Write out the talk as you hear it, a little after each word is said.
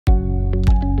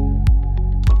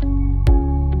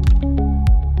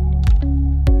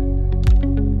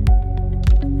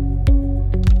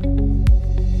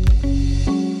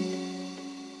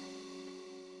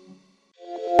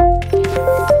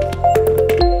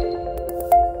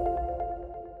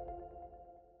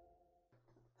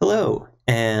Hello,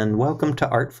 and welcome to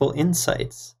ARTFul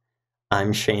Insights.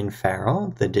 I'm Shane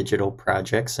Farrell, the Digital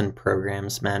Projects and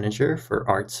Programs Manager for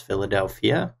ARTZ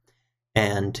Philadelphia,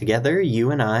 and together you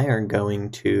and I are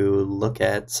going to look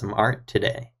at some art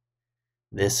today.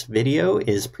 This video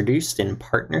is produced in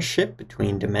partnership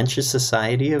between Dementia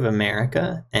Society of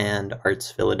America and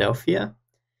ARTZ Philadelphia.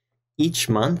 Each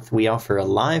month we offer a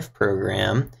live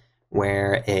program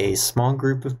where a small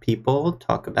group of people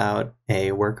talk about a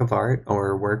work of art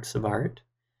or works of art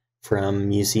from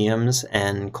museums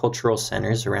and cultural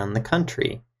centers around the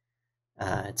country.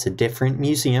 It's a different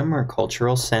museum or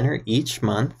cultural center each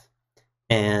month,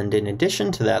 and in addition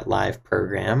to that live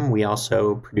program, we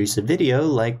also produce a video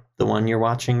like the one you're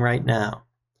watching right now.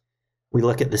 We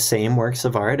look at the same works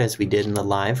of art as we did in the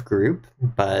live group,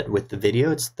 but with the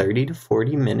video it's 30 to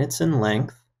 40 minutes in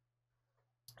length.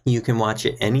 You can watch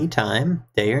it anytime,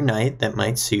 day or night, that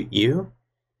might suit you,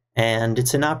 and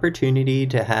it's an opportunity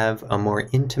to have a more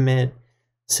intimate,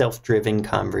 self-driven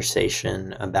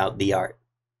conversation about the art.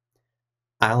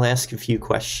 I'll ask a few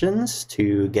questions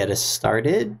to get us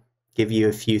started, give you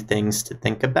a few things to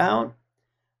think about.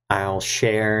 I'll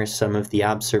share some of the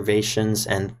observations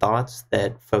and thoughts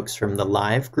that folks from the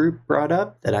live group brought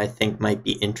up that I think might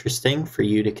be interesting for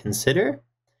you to consider.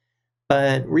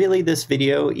 But really, this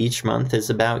video each month is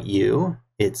about you.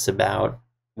 It's about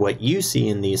what you see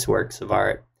in these works of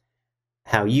art,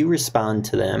 how you respond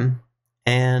to them,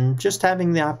 and just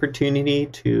having the opportunity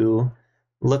to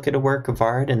look at a work of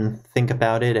art and think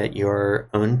about it at your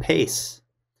own pace.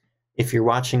 If you're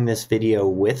watching this video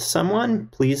with someone,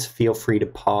 please feel free to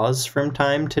pause from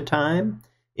time to time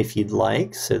if you'd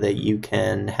like, so that you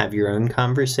can have your own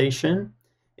conversation.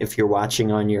 If you're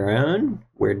watching on your own,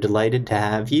 we're delighted to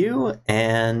have you,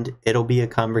 and it'll be a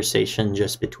conversation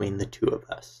just between the two of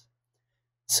us.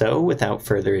 So, without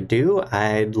further ado,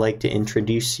 I'd like to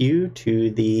introduce you to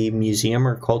the museum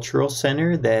or cultural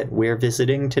center that we're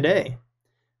visiting today.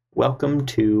 Welcome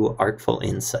to ARTFul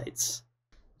Insights.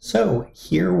 So,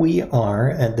 here we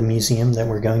are at the museum that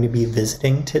we're going to be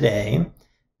visiting today.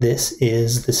 This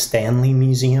is the Stanley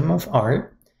Museum of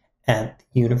Art at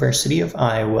the University of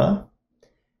Iowa.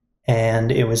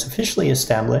 And it was officially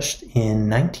established in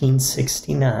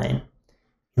 1969.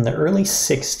 In the early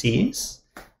 60s,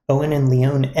 Owen and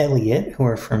Leon Elliott, who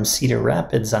are from Cedar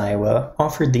Rapids, Iowa,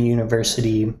 offered the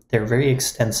university their very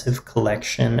extensive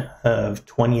collection of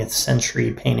 20th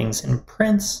century paintings and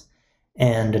prints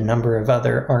and a number of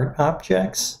other art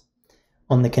objects,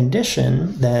 on the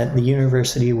condition that the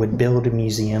university would build a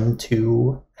museum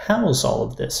to house all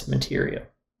of this material.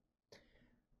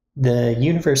 The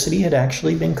university had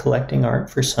actually been collecting art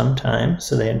for some time,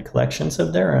 so they had collections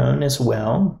of their own as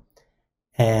well,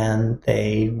 and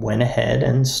they went ahead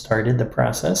and started the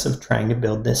process of trying to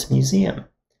build this museum.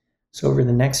 So over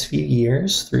the next few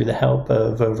years, through the help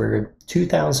of over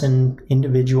 2,000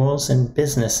 individuals and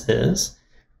businesses,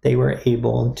 they were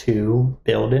able to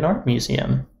build an art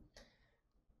museum.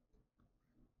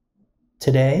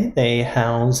 Today, they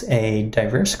house a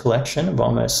diverse collection of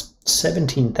almost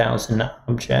 17,000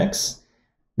 objects.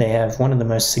 They have one of the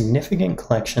most significant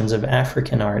collections of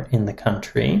African art in the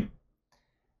country.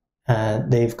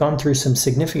 They've gone through some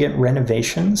significant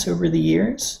renovations over the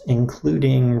years,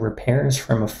 including repairs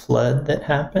from a flood that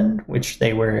happened, which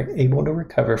they were able to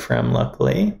recover from,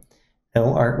 luckily. No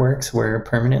artworks were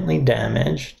permanently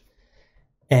damaged.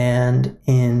 And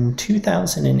in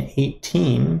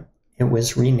 2018, it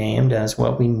was renamed as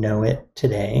what we know it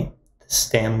today, the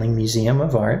Stanley Museum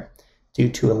of Art, due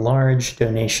to a large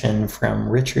donation from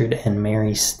Richard and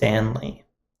Mary Stanley.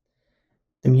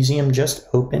 The museum just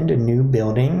opened a new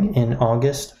building in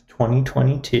August of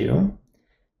 2022,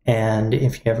 and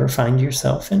if you ever find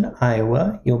yourself in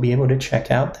Iowa, you'll be able to check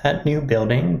out that new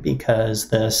building because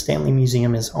the Stanley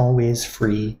Museum is always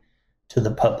free to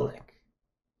the public.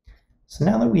 So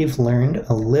now that we've learned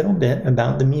a little bit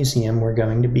about the museum we're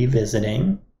going to be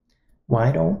visiting,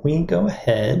 why don't we go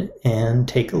ahead and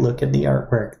take a look at the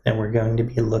artwork that we're going to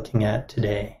be looking at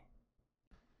today.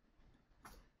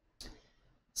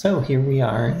 So here we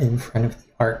are in front of the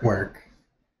artwork.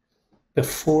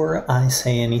 Before I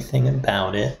say anything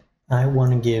about it, I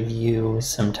want to give you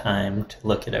some time to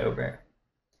look it over.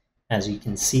 As you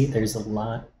can see, there's a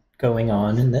lot going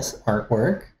on in this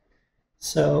artwork.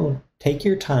 So take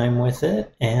your time with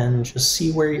it and just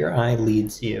see where your eye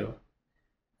leads you.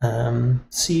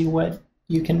 See what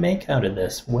you can make out of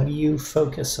this. What do you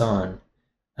focus on?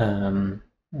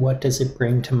 What does it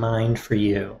bring to mind for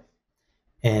you?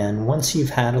 And once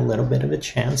you've had a little bit of a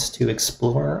chance to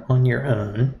explore on your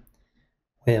own,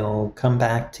 we'll come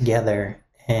back together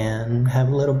and have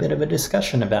a little bit of a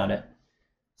discussion about it.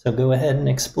 So go ahead and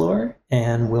explore,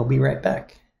 and we'll be right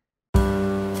back.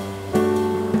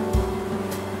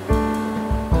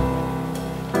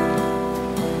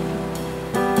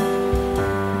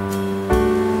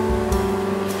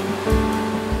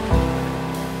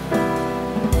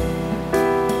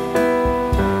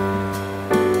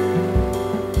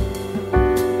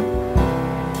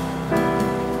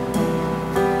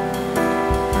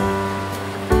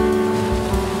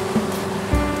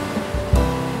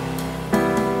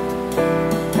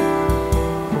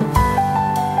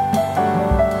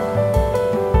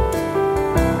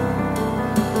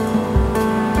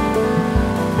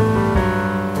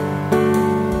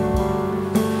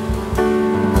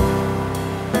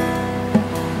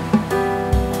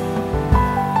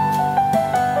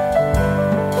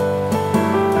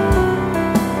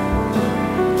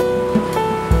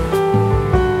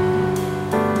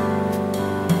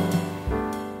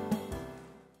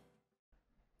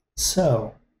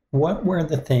 So, what were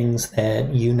the things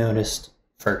that you noticed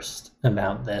first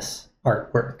about this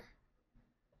artwork?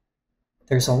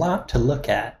 There's a lot to look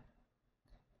at.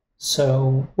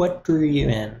 So, what drew you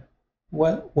in?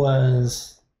 What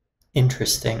was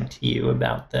interesting to you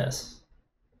about this?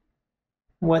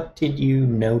 What did you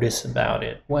notice about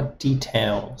it? What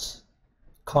details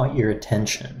caught your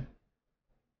attention?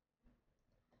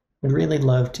 I'd really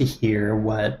love to hear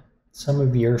what some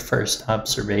of your first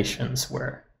observations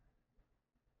were.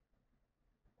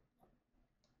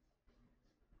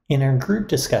 In our group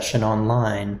discussion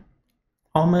online,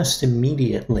 almost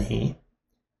immediately,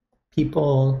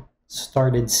 people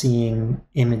started seeing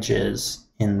images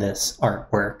in this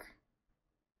artwork.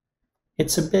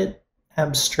 It's a bit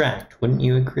abstract, wouldn't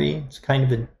you agree? It's kind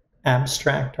of an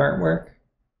abstract artwork.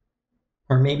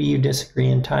 Or maybe you disagree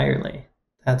entirely.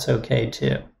 That's okay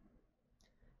too.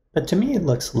 But to me, it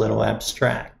looks a little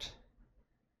abstract.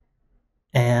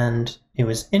 And it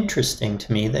was interesting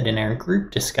to me that in our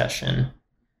group discussion,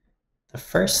 the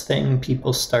first thing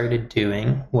people started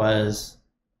doing was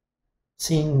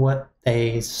seeing what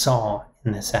they saw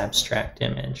in this abstract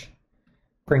image,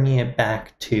 bringing it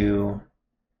back to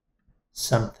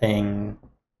something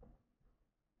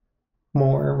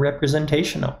more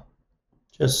representational,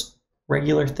 just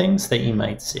regular things that you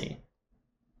might see.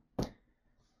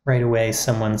 Right away,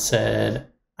 someone said,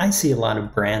 "I see a lot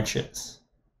of branches."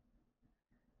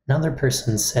 Another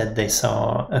person said they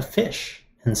saw a fish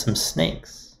and some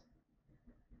snakes.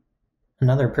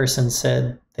 Another person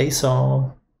said they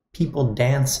saw people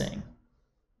dancing.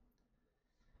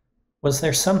 Was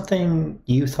there something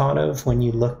you thought of when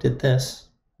you looked at this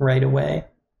right away?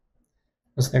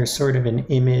 Was there sort of an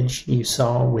image you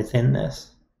saw within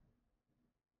this?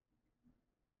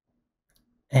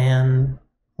 And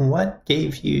what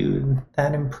gave you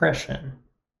that impression?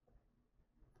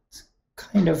 It's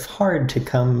kind of hard to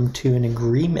come to an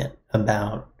agreement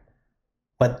about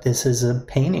what this is a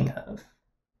painting of.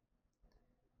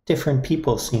 Different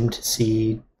people seem to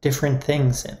see different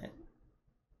things in it.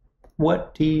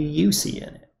 What do you see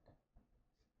in it?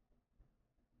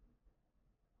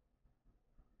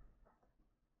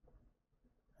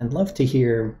 I'd love to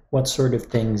hear what sort of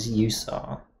things you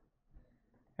saw.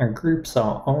 Our group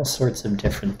saw all sorts of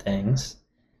different things,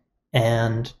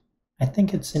 and I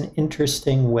think it's an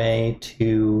interesting way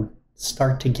to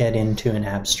start to get into an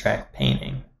abstract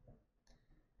painting.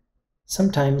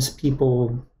 Sometimes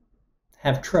people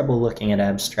have trouble looking at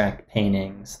abstract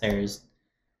paintings. There's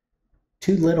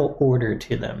too little order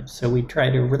to them, so we try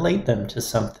to relate them to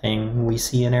something we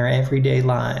see in our everyday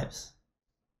lives.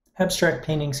 Abstract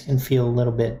paintings can feel a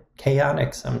little bit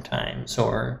chaotic sometimes,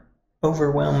 or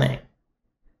overwhelming.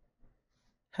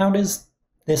 How does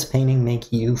this painting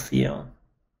make you feel?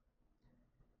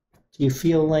 Do you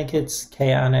feel like it's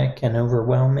chaotic and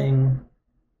overwhelming?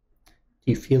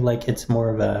 Do you feel like it's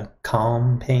more of a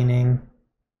calm painting?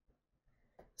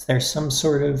 Is there some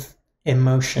sort of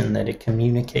emotion that it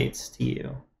communicates to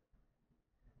you?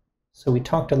 So we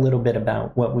talked a little bit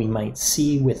about what we might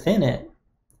see within it,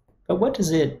 but what does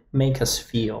it make us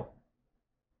feel?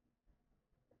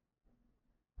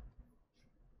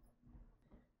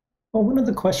 Well, one of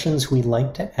the questions we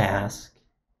like to ask,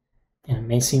 and it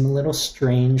may seem a little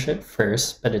strange at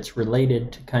first, but it's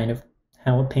related to kind of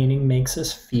how a painting makes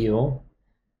us feel,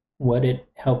 what it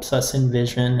helps us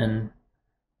envision, and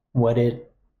what it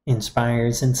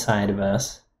inspires inside of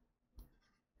us.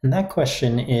 And that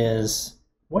question is,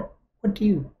 what do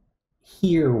you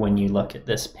hear when you look at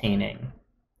this painting?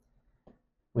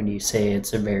 Would you say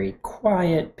it's a very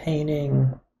quiet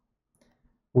painting?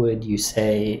 Would you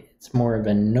say it's more of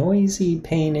a noisy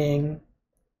painting?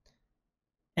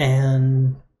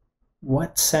 And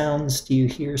what sounds do you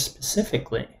hear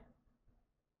specifically?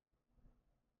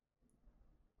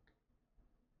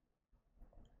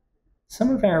 Some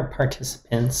of our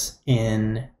participants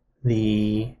in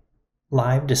the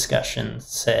live discussion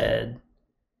said,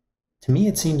 "To me,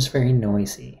 it seems very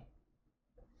noisy."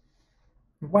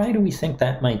 Why do we think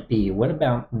that might be? What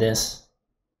about this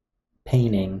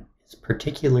painting is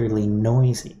particularly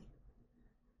noisy?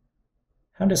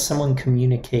 How does someone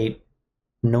communicate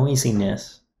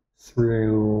noisiness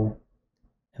through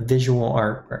a visual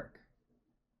artwork?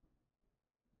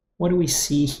 What do we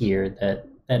see here that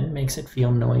makes it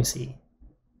feel noisy?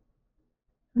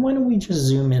 And why don't we just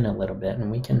zoom in a little bit and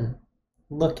we can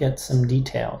look at some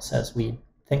details as we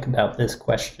think about this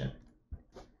question.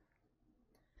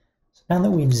 So now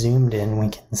that we've zoomed in, we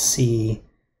can see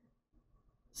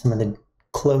some of the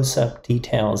close-up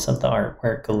details of the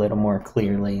artwork a little more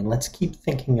clearly. Let's keep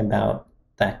thinking about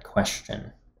that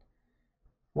question.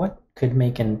 What could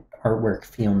make an artwork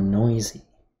feel noisy?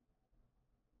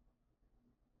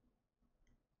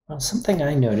 Well, something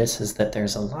I notice is that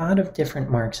there's a lot of different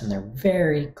marks and they're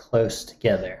very close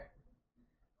together.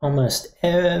 Almost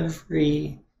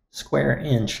every square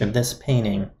inch of this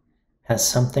painting has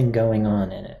something going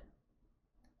on in it.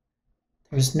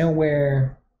 There's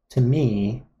nowhere, to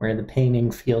me, where the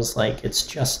painting feels like it's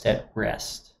just at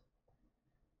rest.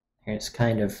 There's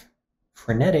kind of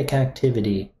frenetic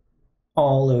activity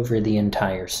all over the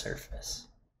entire surface.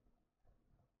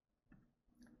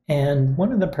 And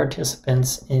one of the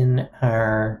participants in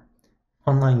our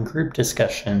online group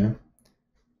discussion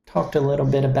talked a little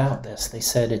bit about this. They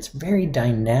said it's very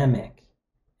dynamic,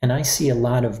 and I see a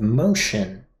lot of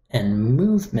motion and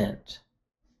movement.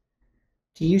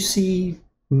 Do you see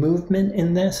movement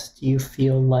in this? Do you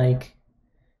feel like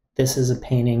this is a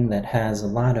painting that has a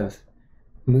lot of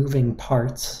moving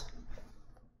parts?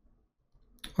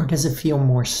 Or does it feel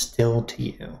more still to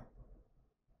you?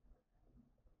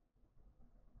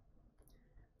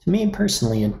 To me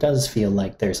personally, it does feel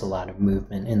like there's a lot of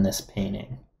movement in this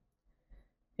painting.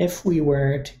 If we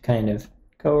were to kind of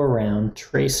go around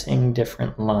tracing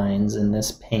different lines in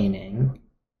this painting,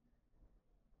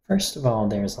 first of all,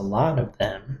 there's a lot of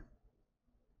them.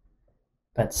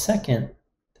 But second,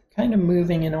 they're kind of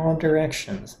moving in all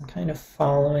directions. I'm kind of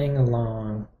following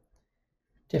along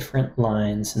different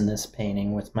lines in this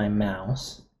painting with my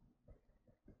mouse.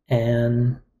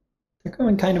 And they're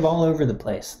going kind of all over the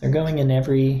place. They're going in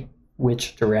every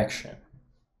which direction.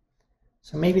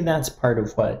 So maybe that's part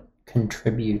of what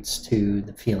contributes to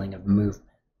the feeling of movement.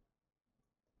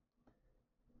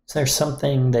 Is there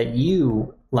something that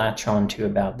you latch onto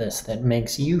about this that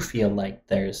makes you feel like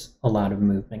there's a lot of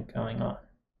movement going on?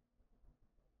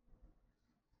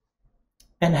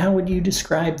 And how would you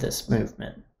describe this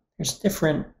movement? There's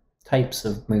different types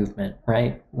of movement,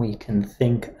 right? We can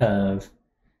think of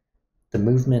the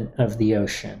movement of the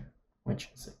ocean, which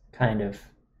is a kind of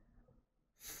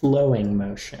flowing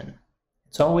motion.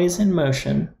 It's always in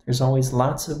motion. There's always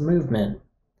lots of movement,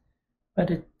 but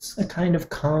it's a kind of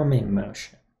calming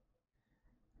motion.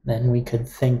 Then we could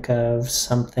think of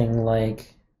something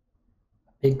like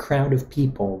a big crowd of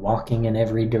people walking in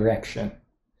every direction.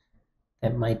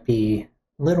 That might be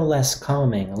a little less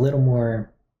calming, a little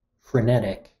more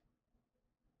frenetic.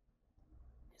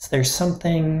 Is there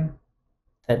something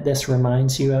that this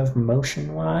reminds you of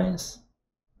motion-wise?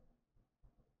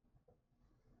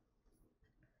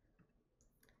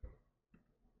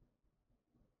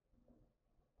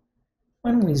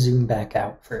 Why don't we zoom back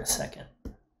out for a second?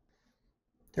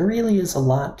 There really is a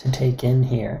lot to take in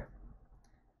here.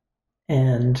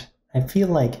 And I feel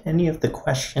like any of the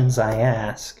questions I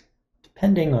ask,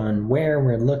 depending on where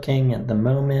we're looking at the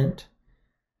moment,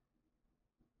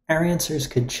 our answers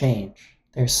could change.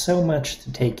 There's so much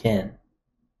to take in.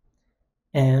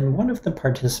 And one of the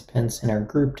participants in our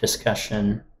group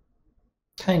discussion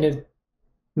kind of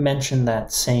mentioned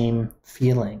that same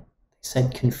feeling. They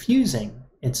said confusing.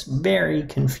 It's very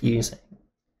confusing.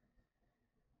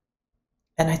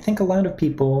 And I think a lot of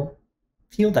people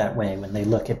feel that way when they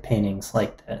look at paintings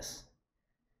like this.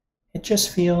 It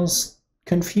just feels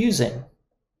confusing.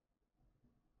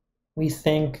 We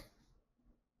think,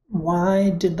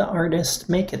 why did the artist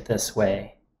make it this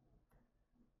way?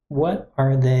 What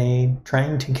are they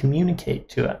trying to communicate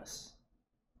to us?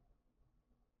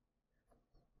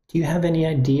 Do you have any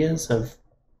ideas of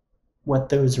what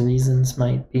those reasons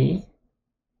might be?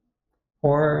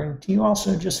 Or do you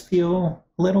also just feel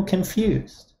a little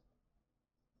confused?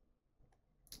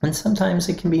 And sometimes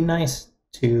it can be nice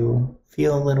to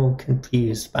feel a little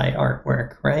confused by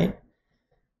artwork, right?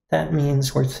 That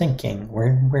means we're thinking,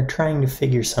 we're trying to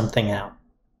figure something out.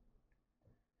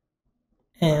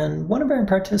 And one of our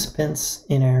participants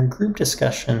in our group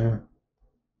discussion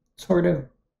sort of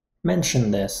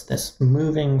mentioned this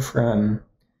moving from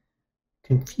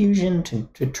confusion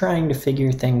to trying to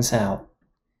figure things out.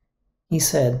 He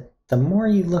said, the more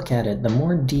you look at it, the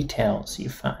more details you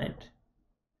find.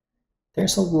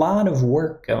 There's a lot of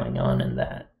work going on in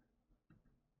that.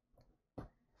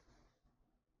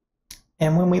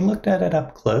 And when we looked at it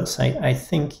up close, I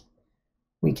think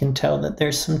we can tell that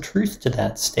there's some truth to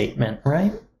that statement,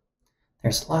 right?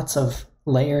 There's lots of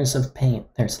layers of paint.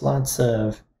 There's lots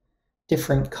of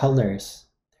different colors.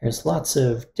 There's lots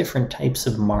of different types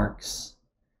of marks.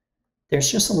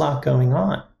 There's just a lot going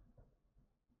on.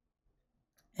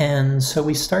 And so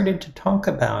we started to talk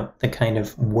about the kind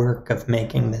of work of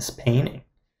making this painting.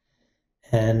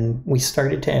 And we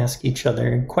started to ask each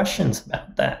other questions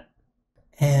about that.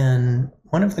 And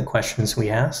one of the questions we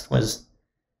asked was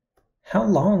how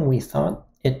long we thought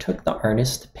it took the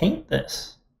artist to paint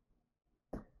this.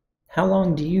 How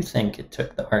long do you think it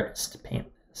took the artist to paint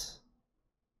this?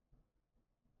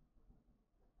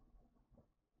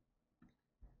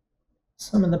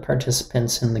 Some of the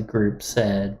participants in the group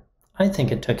said, I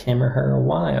think it took him or her a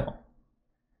while.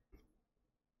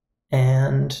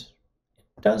 And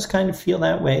it does kind of feel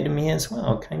that way to me as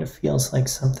well. It kind of feels like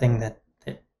something that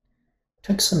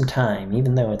took some time,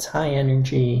 even though it's high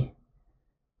energy.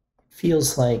 It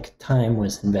feels like time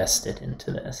was invested into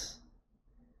this.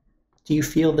 Do you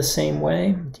feel the same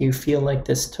way? Do you feel like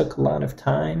this took a lot of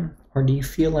time? Or do you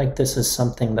feel like this is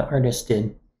something the artist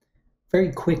did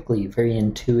very quickly, very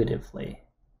intuitively?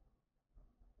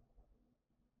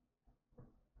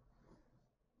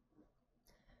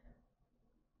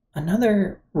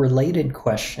 Another related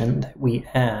question that we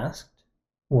asked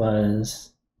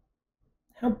was,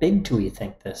 how big do we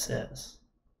think this is?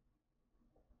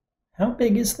 How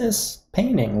big is this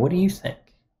painting? What do you think?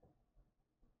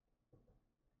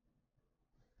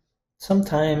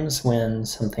 Sometimes when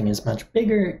something is much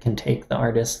bigger, it can take the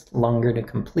artist longer to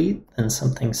complete than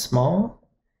something small.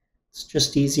 It's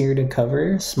just easier to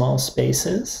cover small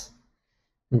spaces.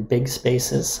 And big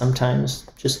spaces sometimes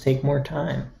just take more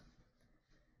time.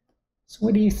 So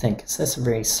what do you think? Is this a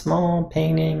very small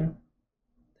painting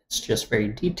that's just very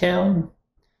detailed?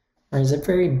 Or is it a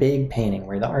very big painting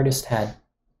where the artist had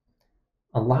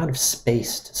a lot of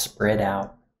space to spread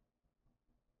out?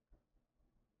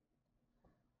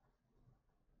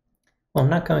 Well, I'm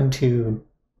not going to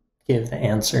give the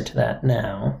answer to that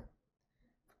now.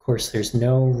 Of course, there's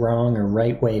no wrong or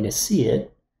right way to see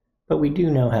it, but we do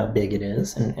know how big it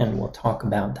is, and we'll talk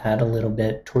about that a little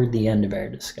bit toward the end of our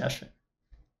discussion.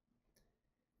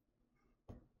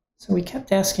 So we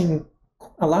kept asking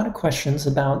a lot of questions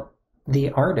about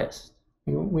the artist.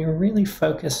 We were really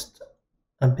focused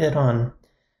a bit on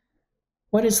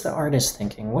what is the artist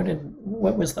thinking?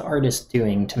 What was the artist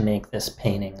doing to make this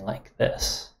painting like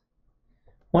this?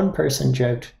 One person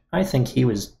joked, I think he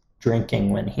was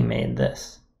drinking when he made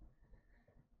this.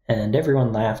 And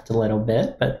everyone laughed a little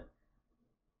bit, but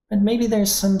maybe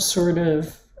there's some sort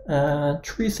of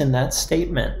truth in that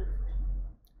statement.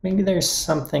 Maybe there's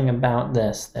something about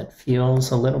this that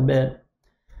feels a little bit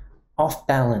off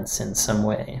balance in some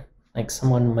way, like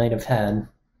someone might have had a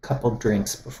couple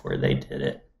drinks before they did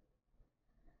it.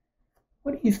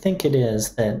 What do you think it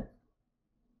is that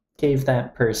gave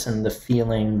that person the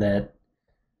feeling that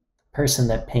the person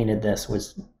that painted this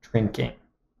was drinking?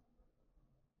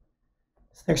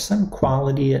 Is there some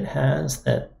quality it has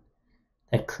that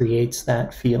creates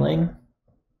that feeling?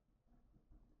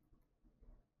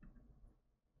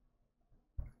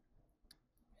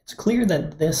 It's clear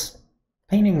that this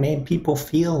painting made people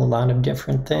feel a lot of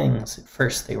different things. At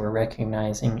first, they were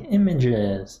recognizing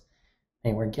images.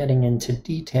 They were getting into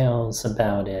details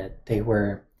about it. They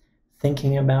were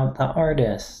thinking about the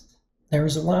artist. There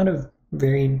was a lot of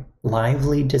very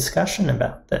lively discussion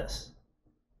about this.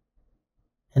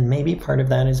 And maybe part of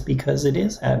that is because it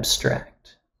is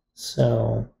abstract.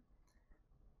 So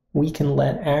we can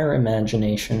let our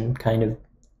imagination kind of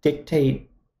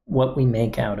dictate what we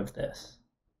make out of this.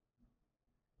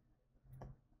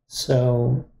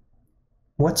 So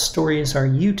what stories are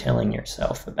you telling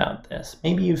yourself about this?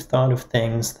 Maybe you've thought of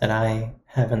things that I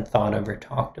haven't thought of or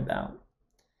talked about.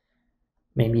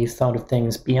 Maybe you've thought of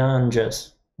things beyond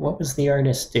just what was the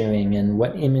artist doing and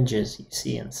what images you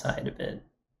see inside of it.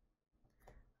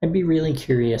 I'd be really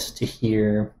curious to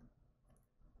hear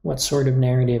what sort of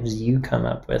narratives you come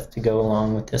up with to go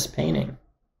along with this painting.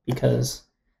 Because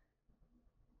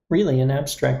really in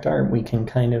abstract art, we can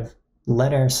kind of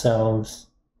let ourselves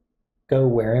go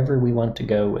wherever we want to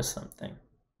go with something.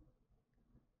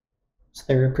 Is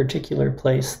there a particular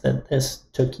place that this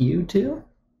took you to?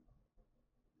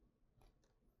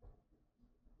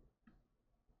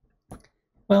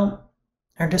 Well,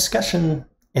 our discussion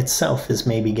itself is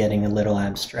maybe getting a little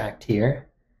abstract here,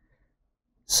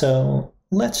 So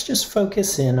let's just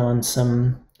focus in on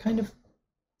some kind of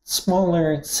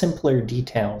smaller, simpler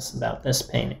details about this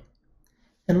painting.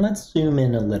 And let's zoom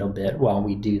in a little bit while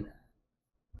we do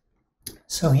that.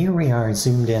 So here we are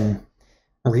zoomed in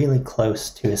really close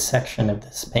to a section of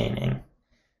this painting.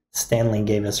 Stanley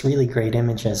gave us really great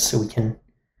images so we can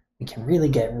really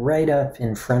get right up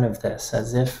in front of this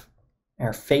as if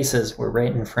our faces were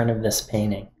right in front of this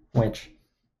painting, which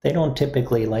they don't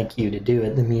typically like you to do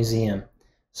at the museum.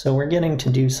 So we're getting to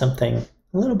do something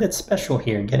a little bit special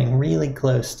here, getting really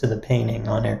close to the painting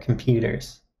on our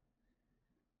computers.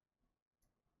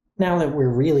 Now that we're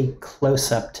really close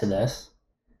up to this,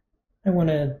 I want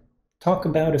to talk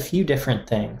about a few different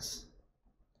things.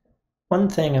 One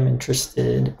thing I'm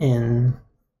interested in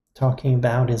talking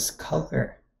about is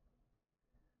color.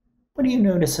 What do you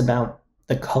notice about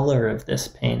the color of this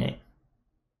painting?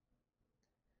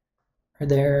 Are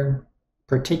there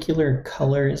particular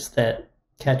colors that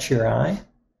catch your eye?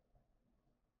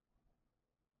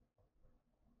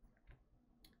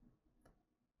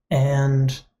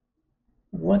 And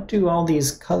what do all these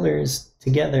colors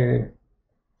together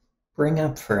bring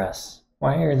up for us?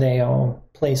 Why are they all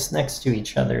placed next to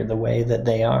each other the way that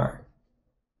they are?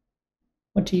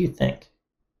 What do you think?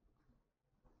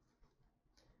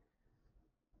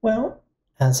 Well,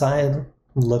 as I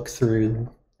look through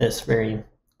this very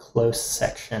close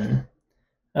section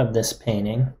of this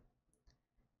painting,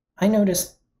 I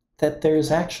noticed that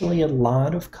there's actually a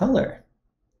lot of color.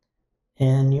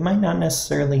 And you might not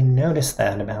necessarily notice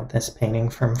that about this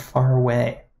painting from far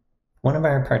away. One of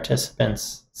our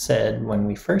participants said when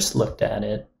we first looked at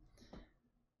it,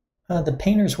 the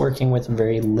painter's working with a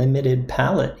very limited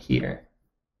palette here.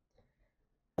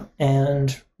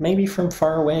 And maybe from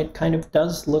far away it kind of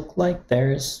does look like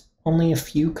there's only a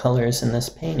few colors in this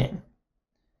painting.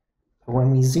 But when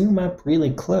we zoom up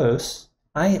really close,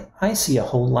 I see a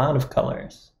whole lot of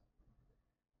colors.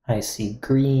 I see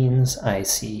greens, I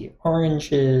see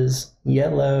oranges,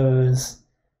 yellows,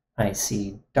 I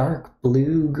see dark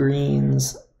blue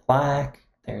greens, black,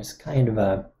 there's kind of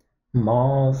a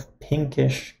mauve,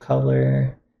 pinkish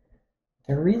color.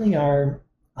 There really are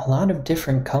a lot of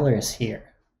different colors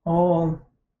here, all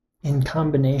in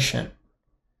combination.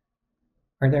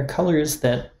 Are there colors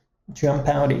that jump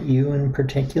out at you in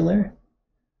particular?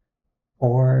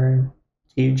 Or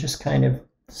do you just kind of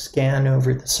scan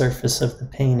over the surface of the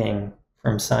painting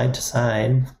from side to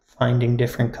side, finding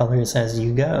different colors as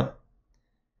you go?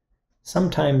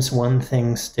 Sometimes one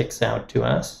thing sticks out to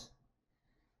us,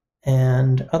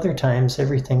 and other times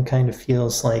everything kind of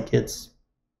feels like it's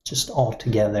just all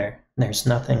together. There's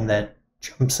nothing that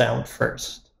jumps out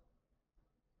first.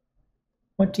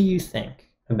 What do you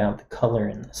think about the color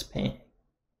in this painting?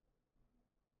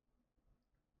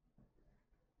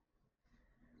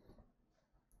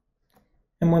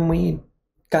 And when we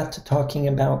got to talking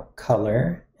about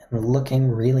color and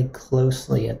looking really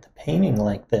closely at the painting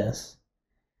like this,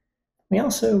 we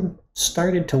also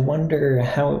started to wonder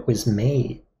how it was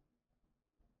made.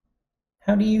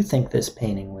 How do you think this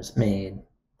painting was made?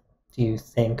 Do you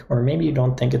think, or maybe you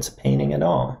don't think it's a painting at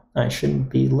all. I shouldn't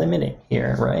be limiting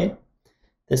here, right?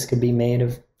 This could be made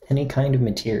of any kind of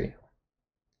material.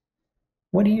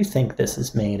 What do you think this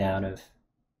is made out of?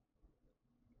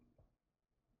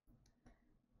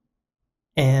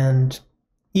 And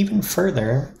even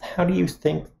further, how do you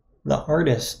think the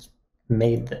artist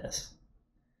made this?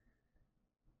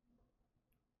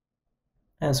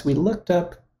 As we looked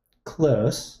up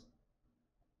close,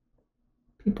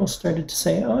 people started to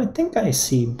say, oh, I think I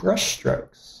see brush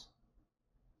strokes.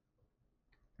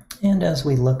 And as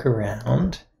we look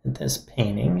around at this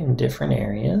painting in different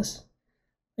areas,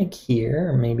 like here,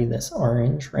 or maybe this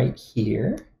orange right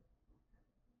here,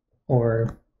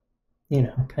 or, you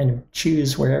know, kind of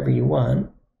choose wherever you want,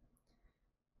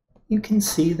 you can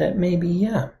see that maybe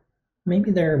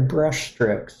there are brush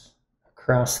strokes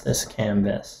across this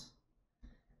canvas.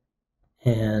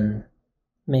 And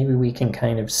maybe we can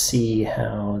kind of see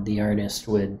how the artist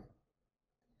would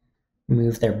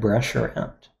move their brush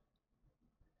around.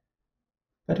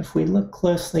 But if we look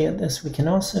closely at this, we can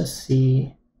also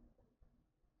see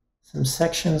some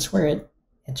sections where it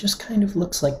just kind of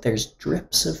looks like there's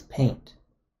drips of paint.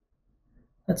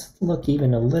 Let's look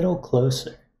even a little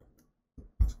closer.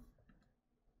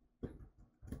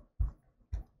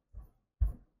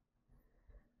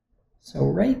 So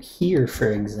right here,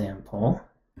 for example,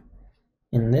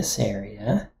 in this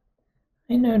area,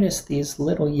 I noticed these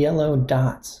little yellow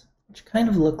dots, which kind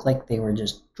of look like they were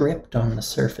just dripped on the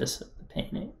surface of the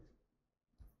painting.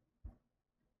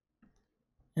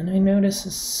 And I notice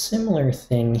a similar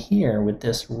thing here with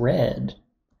this red.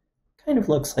 Kind of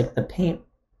looks like the paint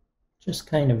just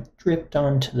kind of dripped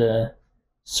onto the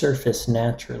surface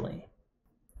naturally.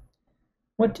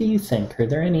 What do you think? Are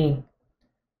there any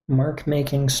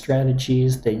mark-making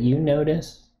strategies that you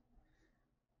notice?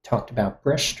 We talked about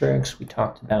brushstrokes, we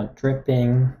talked about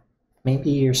dripping.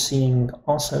 Maybe you're seeing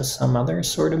also some other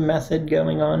sort of method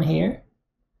going on here.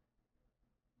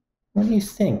 What do you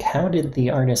think? How did the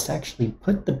artist actually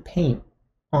put the paint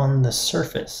on the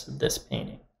surface of this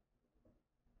painting?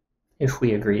 If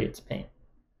we agree it's paint.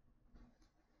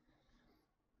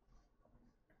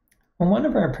 Well, one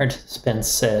of our participants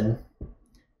said,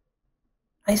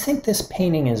 I think this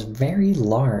painting is very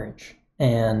large,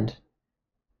 and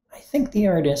I think the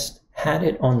artist had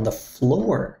it on the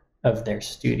floor of their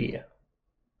studio.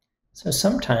 So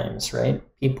sometimes, right,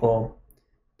 people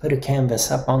put a canvas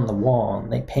up on the wall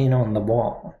and they paint on the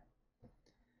wall.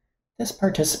 This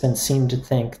participant seemed to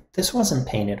think this wasn't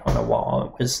painted on a wall,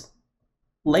 it was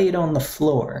laid on the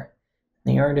floor.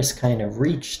 The artist kind of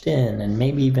reached in and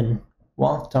maybe even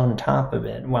walked on top of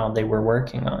it while they were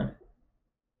working on it.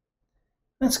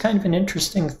 That's kind of an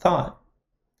interesting thought.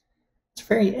 It's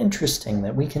very interesting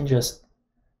that we can just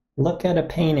look at a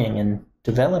painting and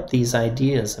develop these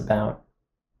ideas about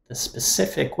the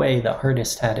specific way the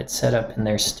artist had it set up in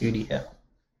their studio.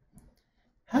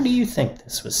 How do you think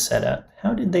this was set up?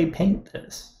 How did they paint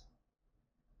this?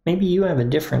 Maybe you have a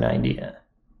different idea.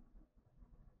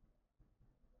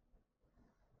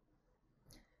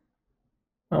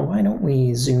 Well, why don't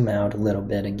we zoom out a little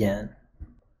bit again?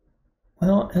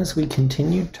 Well, as we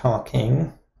continued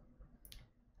talking,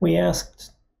 we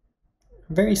asked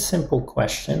a very simple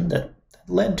question that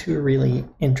led to a really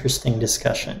interesting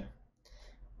discussion,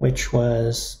 which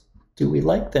was, do we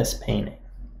like this painting?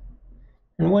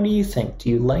 And what do you think? Do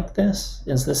you like this?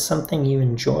 Is this something you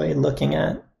enjoy looking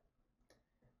at?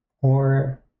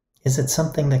 Or is it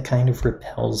something that kind of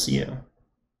repels you?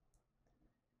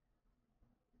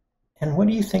 And what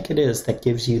do you think it is that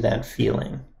gives you that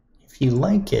feeling? If you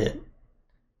like it,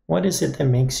 what is it that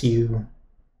makes you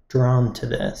drawn to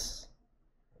this?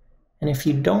 And if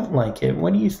you don't like it,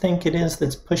 what do you think it is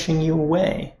that's pushing you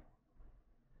away?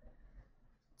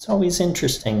 It's always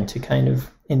interesting to kind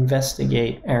of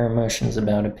investigate our emotions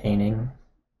about a painting,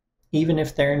 even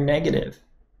if they're negative.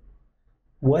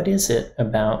 What is it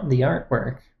about the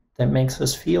artwork that makes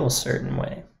us feel a certain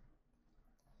way?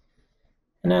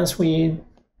 And as we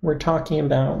were talking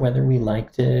about whether we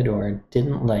liked it or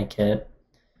didn't like it,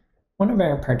 one of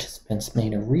our participants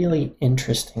made a really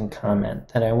interesting comment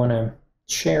that I want to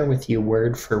share with you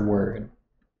word for word.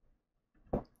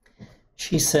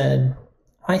 She said,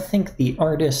 I think the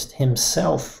artist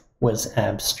himself was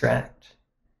abstract.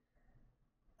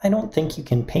 I don't think you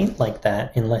can paint like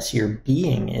that unless your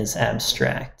being is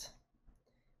abstract.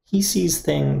 He sees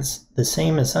things the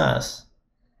same as us,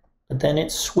 but then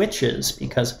it switches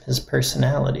because of his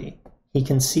personality. He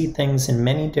can see things in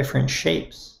many different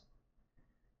shapes.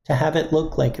 To have it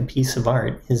look like a piece of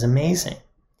art is amazing.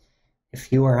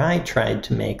 If you or I tried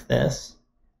to make this,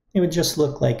 it would just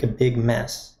look like a big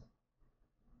mess.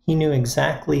 He knew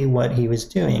exactly what he was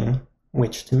doing,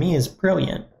 which to me is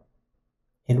brilliant.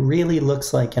 It really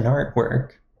looks like an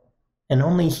artwork, and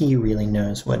only he really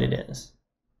knows what it is.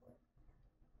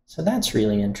 So that's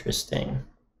really interesting.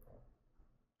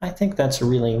 I think that's a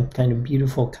really kind of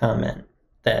beautiful comment,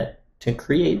 that to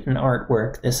create an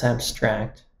artwork this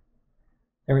abstract,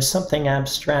 there was something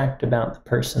abstract about the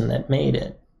person that made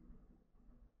it.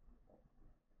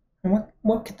 And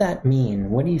what could that mean?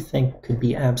 What do you think could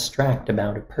be abstract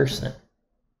about a person?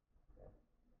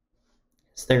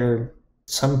 Is there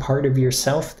some part of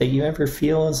yourself that you ever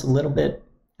feel is a little bit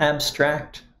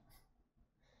abstract?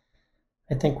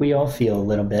 I think we all feel a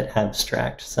little bit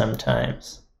abstract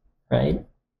sometimes, right?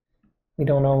 We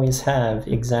don't always have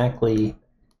exactly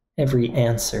every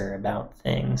answer about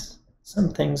things. Some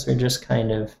things are just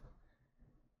kind of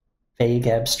vague,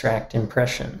 abstract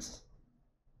impressions.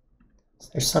 Is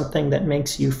there something that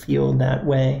makes you feel that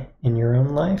way in your own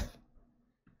life?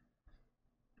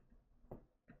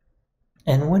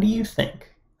 And what do you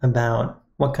think about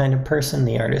what kind of person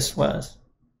the artist was?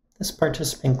 This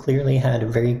participant clearly had a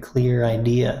very clear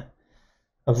idea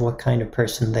of what kind of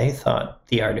person they thought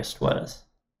the artist was.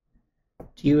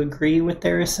 Do you agree with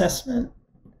their assessment?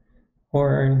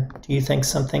 Or do you think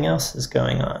something else is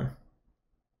going on?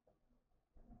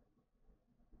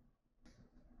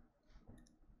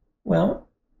 Well,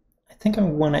 I think I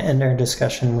want to end our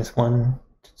discussion with one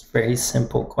very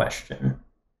simple question.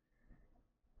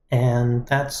 And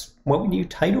that's, what would you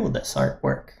title this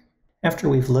artwork? After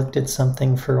we've looked at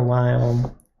something for a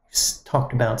while, we've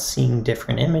talked about seeing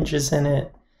different images in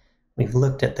it, we've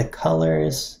looked at the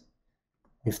colors,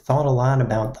 We've thought a lot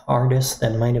about the artist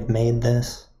that might have made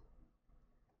this.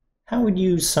 How would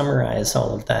you summarize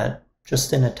all of that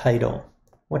just in a title?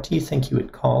 What do you think you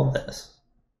would call this?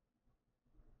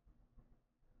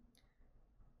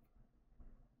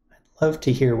 I'd love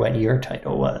to hear what your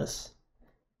title was.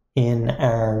 In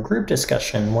our group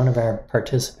discussion, one of our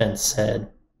participants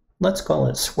said, let's call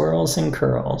it Swirls and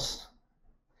Curls.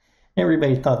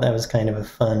 Everybody thought that was kind of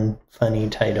a funny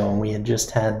title. We had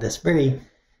just had this very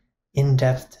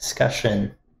in-depth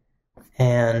discussion,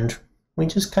 and we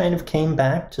just kind of came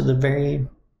back to the very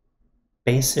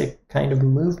basic kind of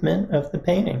movement of the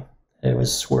painting. It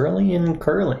was swirly and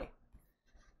curly.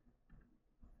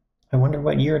 I wonder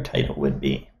what your title would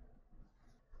be.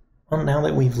 Well, now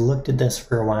that we've looked at this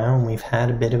for a while and we've had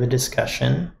a bit of a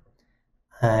discussion,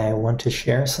 I want to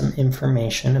share some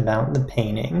information about the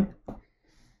painting.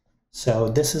 So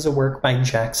this is a work by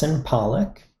Jackson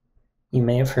Pollock. You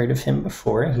may have heard of him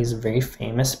before. He's a very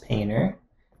famous painter.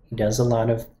 He does a lot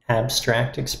of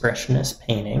abstract expressionist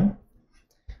painting.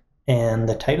 And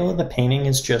the title of the painting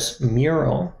is just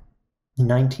Mural,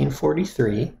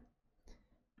 1943.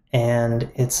 And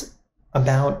it's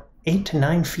about 8 to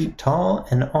 9 feet tall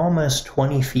and almost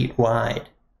 20 feet wide.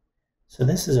 So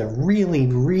this is a really,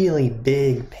 really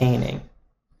big painting.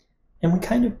 And we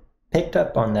kind of picked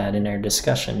up on that in our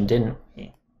discussion, didn't we?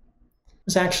 It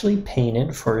was actually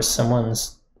painted for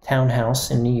someone's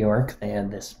townhouse in New York. They had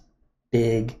this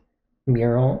big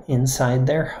mural inside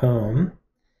their home,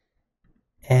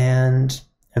 and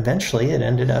eventually it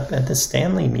ended up at the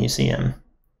Stanley Museum.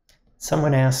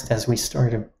 Someone asked as we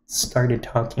started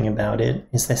talking about it,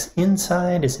 is this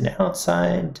inside? Is it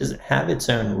outside? Does it have its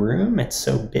own room? It's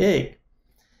so big.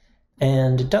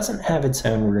 And it doesn't have its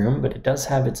own room, but it does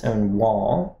have its own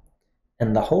wall.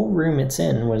 And the whole room it's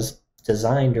in was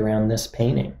designed around this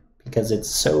painting because it's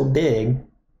so big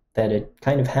that it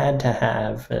kind of had to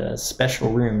have a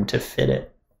special room to fit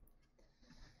it.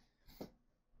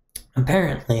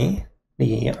 Apparently,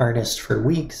 the artist for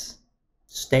weeks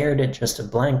stared at just a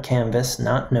blank canvas,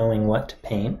 not knowing what to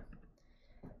paint,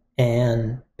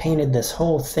 and painted this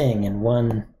whole thing in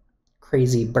one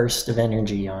crazy burst of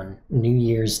energy on New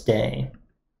Year's Day.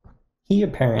 He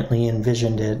apparently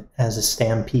envisioned it as a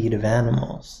stampede of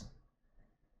animals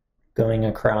going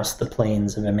across the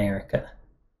plains of America.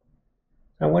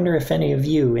 I wonder if any of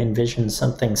you envisioned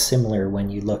something similar when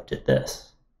you looked at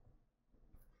this.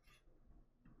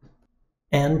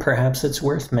 And perhaps it's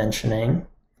worth mentioning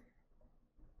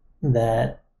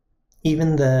that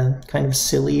even the kind of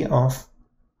silly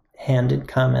off-handed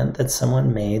comment that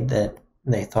someone made that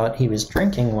they thought he was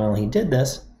drinking while he did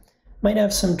this might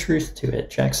have some truth to it.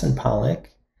 Jackson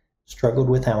Pollock struggled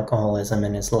with alcoholism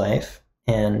in his life,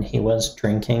 and he was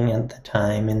drinking at the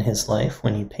time in his life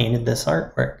when he painted this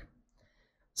artwork.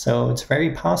 So it's very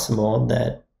possible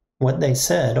that what they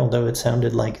said, although it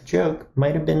sounded like a joke,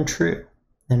 might have been true,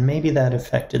 and maybe that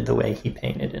affected the way he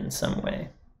painted in some way.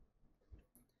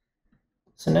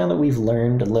 So now that we've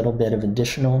learned a little bit of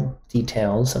additional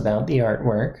details about the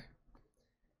artwork,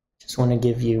 just want to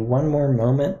give you one more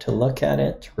moment to look at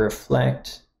it, to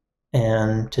reflect,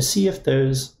 and to see if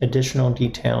those additional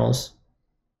details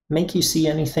make you see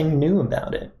anything new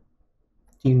about it.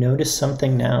 Do you notice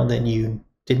something now that you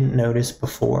didn't notice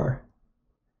before?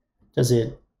 Does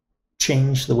it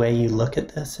change the way you look at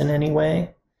this in any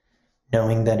way?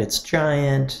 Knowing that it's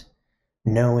giant,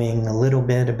 knowing a little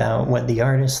bit about what the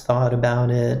artist thought about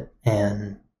it,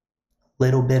 and a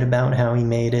little bit about how he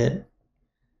made it.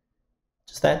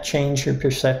 Does that change your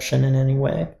perception in any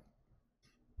way?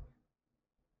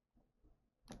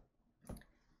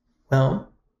 Well,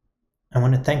 I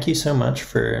want to thank you so much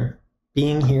for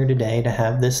being here today to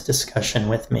have this discussion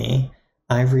with me.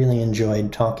 I've really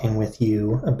enjoyed talking with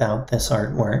you about this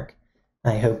artwork.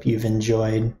 I hope you've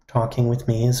enjoyed talking with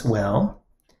me as well.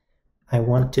 I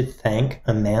want to thank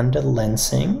Amanda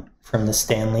Lensing from the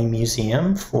Stanley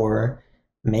Museum for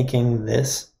making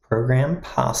this program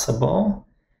possible.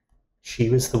 She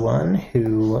was the one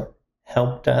who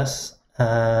helped us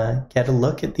get a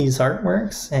look at these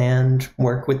artworks and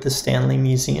work with the Stanley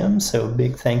Museum, so a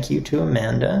big thank you to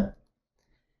Amanda.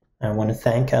 I want to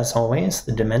thank, as always,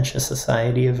 the Dementia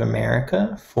Society of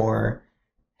America for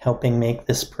helping make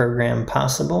this program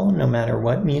possible, no matter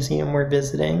what museum we're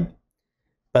visiting.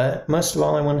 But most of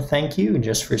all, I want to thank you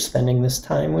just for spending this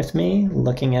time with me,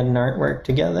 looking at an artwork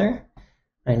together.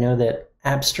 I know that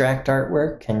abstract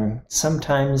artwork can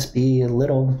sometimes be a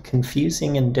little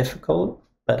confusing and difficult,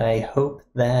 but I hope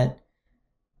that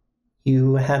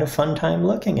you had a fun time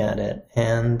looking at it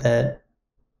and that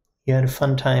you had a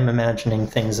fun time imagining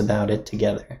things about it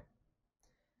together.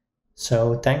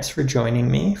 So thanks for joining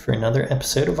me for another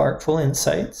episode of Artful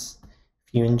Insights.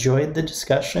 If you enjoyed the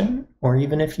discussion, or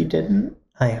even if you didn't,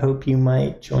 I hope you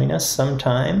might join us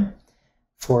sometime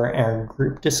for our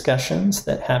group discussions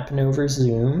that happen over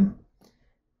Zoom.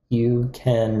 You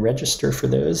can register for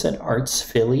those at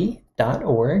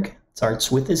artzphilly.org. It's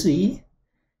arts with a Z.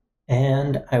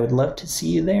 And I would love to see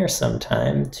you there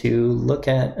sometime to look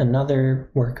at another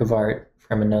work of art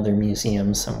from another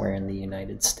museum somewhere in the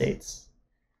United States.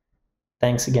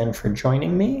 Thanks again for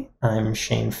joining me. I'm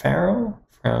Shane Farrell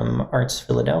from ARTZ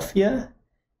Philadelphia,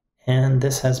 and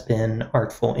this has been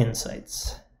Artful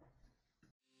Insights.